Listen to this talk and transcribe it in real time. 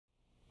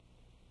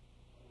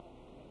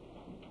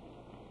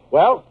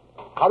Well,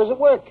 how does it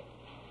work?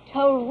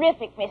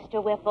 Terrific,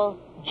 Mr. Whipple.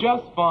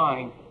 Just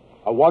fine.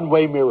 A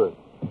one-way mirror.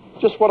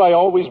 Just what I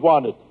always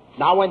wanted.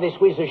 Now when they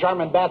squeeze the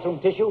Charmin bathroom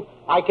tissue,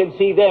 I can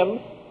see them,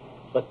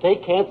 but they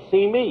can't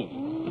see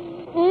me.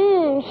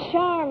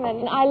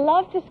 Charmin. I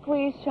love to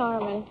squeeze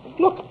Charmin.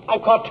 Look,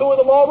 I've caught 2 of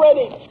them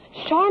already.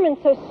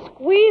 Charmin's so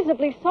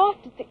squeezably soft,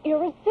 it's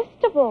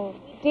irresistible.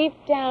 Deep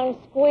down,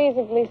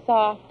 squeezably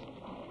soft.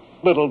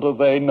 Little do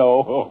they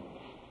know.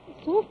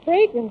 So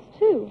fragrance,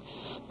 too.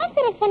 I've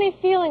got a funny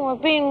feeling we're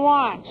being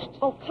watched.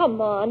 Oh,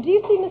 come on. Do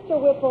you see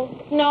Mr. Whipple?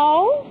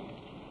 No.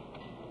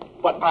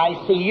 But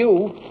I see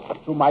you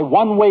through my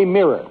one-way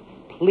mirror.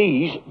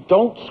 Please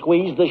don't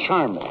squeeze the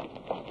Charmin.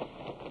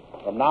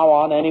 From now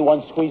on,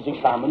 anyone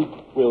squeezing Charmin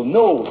will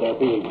know they're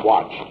being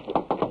watched.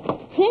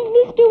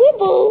 Mr.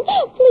 Whipple,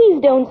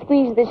 please don't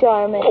squeeze the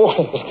Charmin. Oh.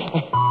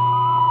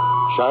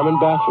 Charmin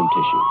bathroom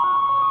tissue.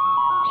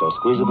 So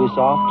squeezably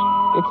soft,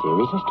 it's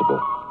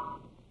irresistible.